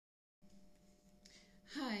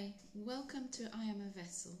Welcome to I Am a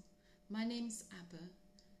Vessel. My name's Abba,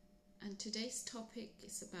 and today's topic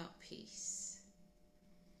is about peace.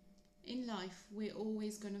 In life, we're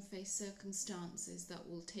always going to face circumstances that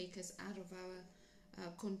will take us out of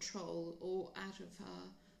our control or out of our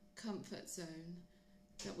comfort zone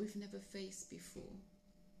that we've never faced before.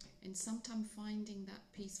 And sometimes finding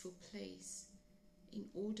that peaceful place in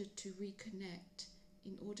order to reconnect,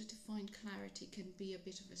 in order to find clarity, can be a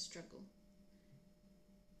bit of a struggle.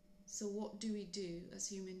 So what do we do as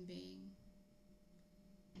human beings?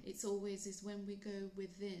 It's always is when we go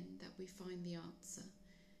within that we find the answer.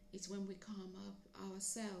 It's when we calm up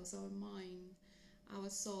ourselves, our mind, our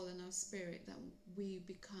soul and our spirit, that we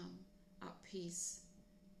become at peace.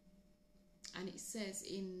 And it says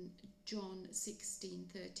in John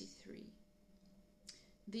 16:33,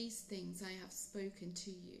 "These things I have spoken to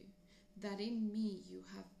you, that in me you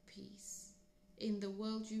have peace. In the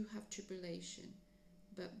world you have tribulation,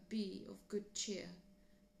 but be of good cheer.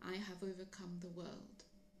 I have overcome the world."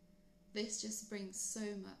 This just brings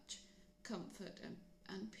so much comfort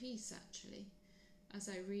and peace, actually, as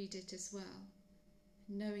I read it as well,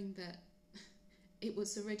 knowing that it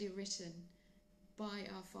was already written by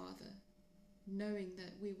our Father, knowing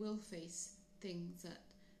that we will face things that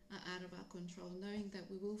are out of our control, knowing that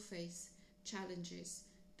we will face challenges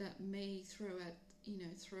that may throw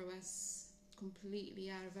us completely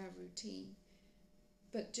out of our routine.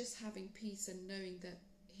 But just having peace and knowing that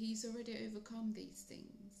He's already overcome these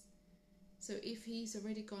things. So if He's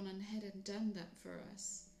already gone ahead and done that for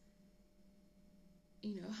us,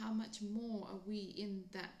 how much more are we in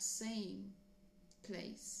that same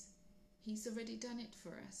place? He's already done it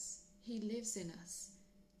for us. He lives in us.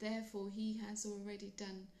 Therefore, He has already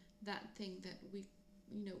done that thing that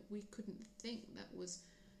we couldn't think that was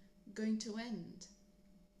going to end.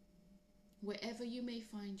 Wherever you may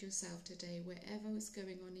find yourself today, wherever is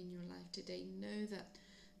going on in your life today, know that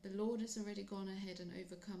the Lord has already gone ahead and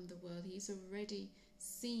overcome the world. He's already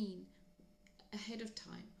seen ahead of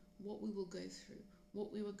time what we will go through,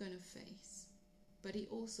 what we were going to face. But He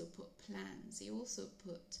also put plans. He also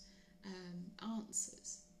put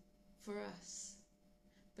answers for us.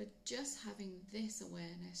 But just having this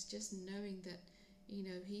awareness, just knowing that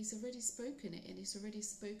He's already spoken it, and He's already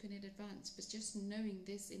spoken in advance, but just knowing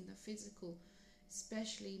this in the physical,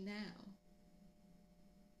 especially now,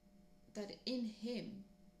 that in Him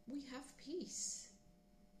we have peace.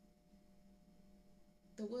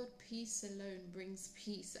 The word peace alone brings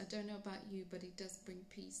peace. I don't know about you, but it does bring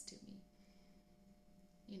peace to me.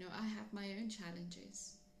 I have my own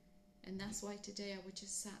challenges, and that's why today I was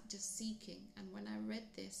just sat just seeking, and when I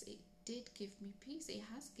read this, it did give me peace. It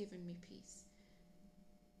has given me peace.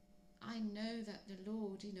 I know that the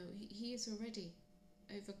Lord, He has already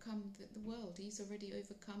overcome the world. He's already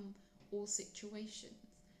overcome all situations.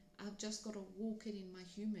 I've just got to walk in my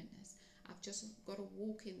humanness. I've just got to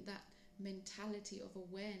walk in that mentality of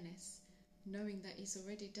awareness, knowing that it's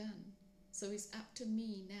already done. So it's up to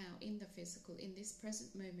me now in the physical, in this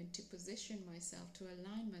present moment, to position myself, to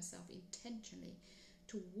align myself intentionally,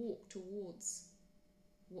 to walk towards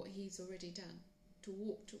what He's already done, to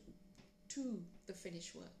walk to the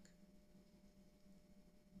finished work.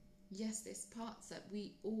 Yes, there's parts that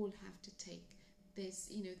we all have to take. There's,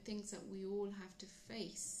 things that we all have to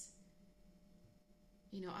face.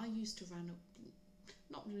 I used to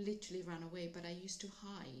not literally run away, but I used to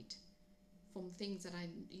hide from things that I,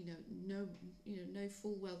 know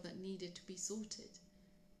full well that needed to be sorted.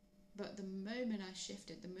 But the moment I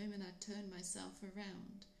shifted, the moment I turned myself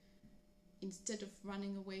around, instead of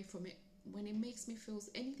running away from it, when it makes me feel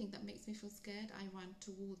anything that makes me feel scared, I run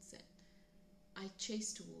towards it. I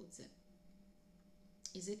chase towards it.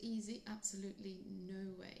 Is it easy? Absolutely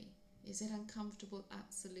no way. Is it uncomfortable?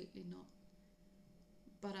 Absolutely not.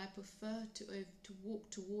 But I prefer to walk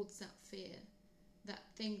towards that fear,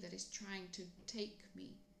 that thing that is trying to take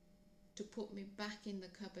me, to put me back in the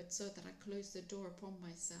cupboard, so that I close the door upon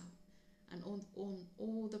myself and on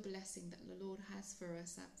all the blessing that the Lord has for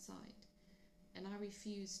us outside. And I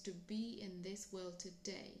refuse to be in this world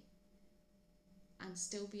today and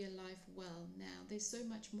still be alive well now. There's so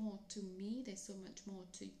much more to me, there's so much more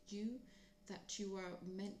to you that you are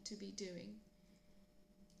meant to be doing.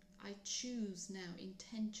 I choose now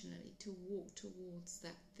intentionally to walk towards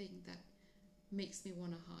that thing that makes me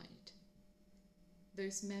want to hide.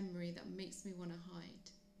 Those memories that makes me want to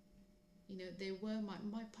hide. They were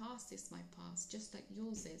my past is my past, just like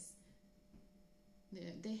yours is.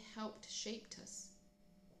 They helped shaped us.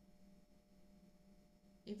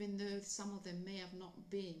 Even though some of them may have not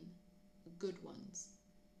been good ones,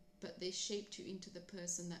 but they shaped you into the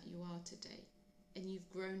person that you are today. And you've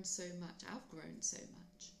grown so much. I've grown so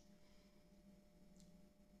much.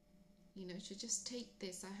 to just take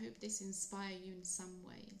this. I hope this inspire you in some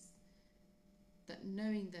ways. That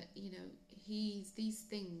knowing that, these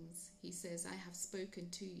things, he says, I have spoken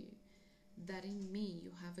to you, that in me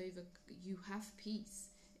you have peace.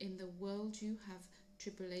 In the world you have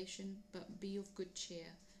tribulation, but be of good cheer.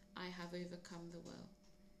 I have overcome the world.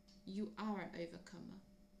 You are an overcomer,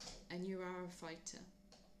 and you are a fighter.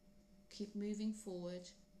 Keep moving forward.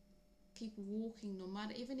 Keep walking, no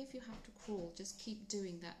matter, even if you have to crawl, just keep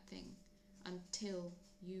doing that thing until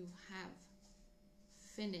you have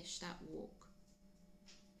finished that walk.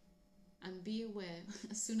 And be aware,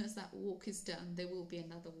 as soon as that walk is done, there will be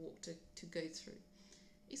another walk to go through.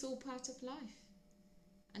 It's all part of life.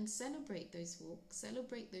 And celebrate those walks,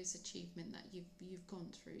 celebrate those achievements that you've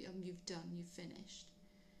gone through, you've done, you've finished.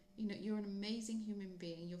 You're an amazing human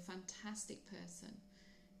being, you're a fantastic person.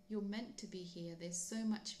 You're meant to be here. There's so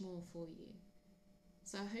much more for you.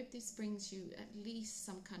 So I hope this brings you at least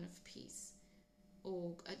some kind of peace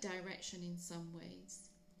or a direction in some ways.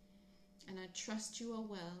 And I trust you are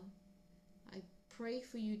well. I pray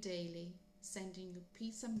for you daily, sending you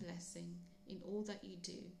peace and blessing in all that you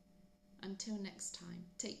do. Until next time,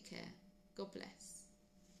 take care. God bless.